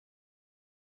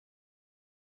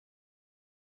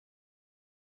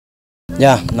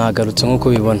nagarutse nkuko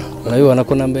bibona. Urabibona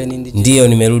ko nambaye n'indi. Ndiyo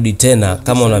nimerudi tena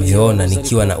kama unavyoona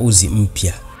nikiwa na uzi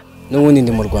mpya. N'ubundi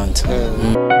ndi mu Rwanda.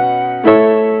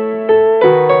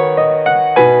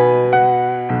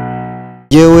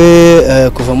 Yewe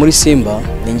kuva muri Simba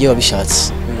ninjye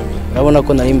wabishatse. Urabona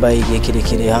ko narimbaye igihe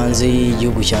kirekire hanze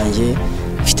y'igihugu cyanjye,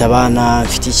 mfite abana,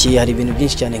 mfite iki, hari ibintu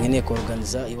byinshi cyane nkeneye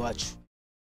kuorganiza iwacu.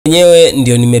 Mwenyewe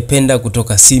ndio nimependa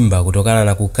kutoka Simba kutokana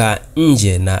na kukaa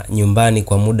nje na nyumbani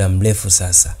kwa muda mrefu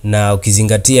sasa. Na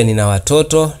ukizingatia nina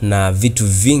watoto na vitu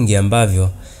vingi ambavyo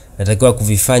natakiwa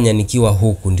kuvifanya nikiwa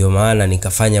huku, ndio maana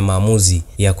nikafanya maamuzi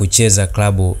ya kucheza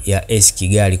klabu ya AS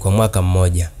Kigali kwa mwaka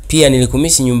mmoja. Pia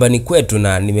nilikumisi nyumbani kwetu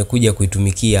na nimekuja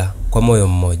kuitumikia kwa moyo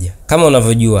mmoja. Kama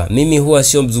unavyojua, mimi huwa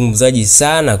sio mzungumzaji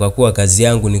sana kwa kuwa kazi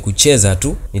yangu ni kucheza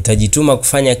tu. Nitajituma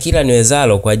kufanya kila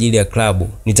niwezalo kwa ajili ya klabu.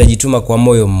 Nitajituma kwa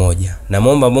moyo mmoja. Na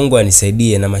muomba Mungu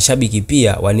anisaidie na mashabiki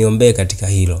pia waniombee katika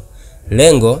hilo.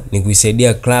 Lengo ni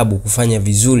kuisaidia klabu kufanya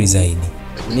vizuri zaidi.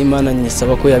 N'Imana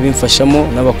nisaba ko yabimfashamo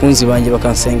n'abakunzi banje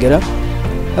bakansengera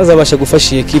azabasha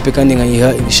gufasha equipe kandi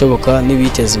nkayiha ibishoboka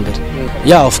n'ibiteza imbere.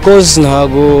 Of course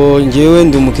ntago ngewe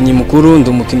ndi umukinnyi mukuru, ndi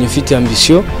umukinnyi ufite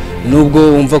ambition nubwo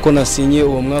wumva ko nasinye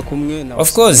uwo mwaka umwe.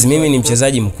 Of course mimi ni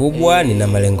mchezaji mkubwa, nina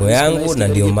malengo yangu na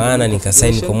ndio maana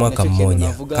nikasaini kwa mwaka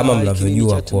mmoja. Kama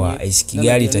mnavyojua kwa AS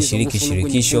Kigali itashiriki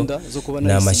shirikisho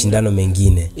na mashindano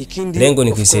mengine. Lengo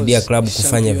ni kuisaidia klabu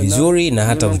kufanya vizuri na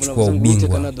hata kuchukua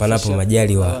ubingwa panapo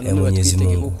majaliwa ya Mwenyezi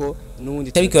Mungu.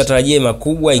 Shabiki watarajie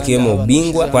makubwa ikiwemo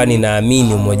ubingwa, kwani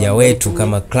naamini umoja wetu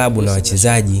kama klabu na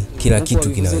wachezaji kila kitu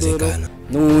kinawezekana.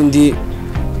 Nundi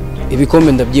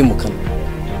ibikombe ndabyimukana.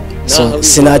 So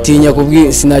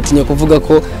sinatinya kuvuga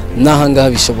ko nahanga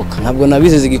bishoboka. Ntabwo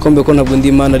nabizeze igikombe ko ntabwo ndi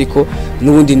Imana, ariko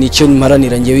nubundi nicyo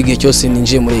mparanira ngiye igihe cyose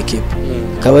ninjiye muri equipe.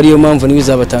 Kaba ariyo mpamvu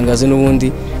nibizabatangaze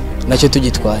nubundi nacyo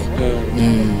tugitwaye.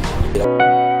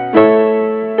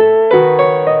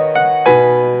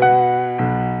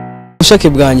 Ubushake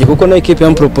bwanjye kuko na equipe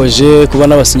yampropoje kuba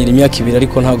nabasinyira imyaka 2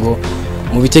 ariko ntago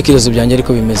mu bitekerezo byanjye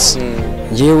ariko bimeze.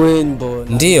 Ngewe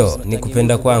ndiyo ni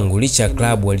kupenda kwangu, licha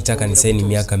klabu walitaka nisaini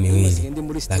miaka 2,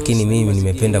 lakini mimi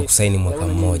nimependa kusaini mwaka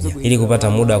mmoja ili kupata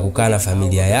muda wa kukaa na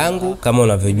familia yangu. Kama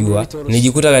unavyojua,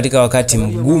 nilijikuta katika wakati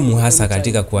mgumu hasa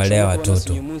katika kuwalea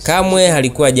watoto. Kamwe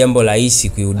halikuwa jambo rahisi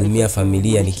kuihudumia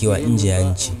familia nikiwa nje ya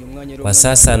nchi. Kwa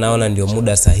sasa naona ndio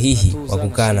muda sahihi wa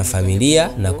kukaa na familia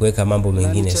na kuweka mambo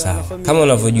mengine sawa. Kama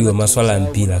unavyojua masuala ya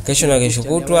mpira, kesho na kesho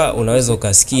kutwa unaweza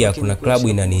ukasikia kuna klabu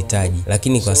inanihitaji,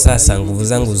 lakini kwa sasa nguvu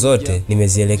zangu zote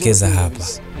nimezielekeza hapa.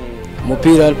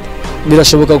 Mpira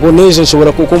birashoboka ko neje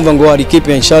nshobora kukumva ngo hari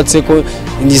equipe yanshatse ko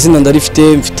indizina ndarifite,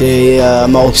 mfite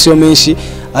ama option menshi,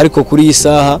 ariko kuri iyi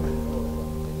saha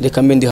reka mbe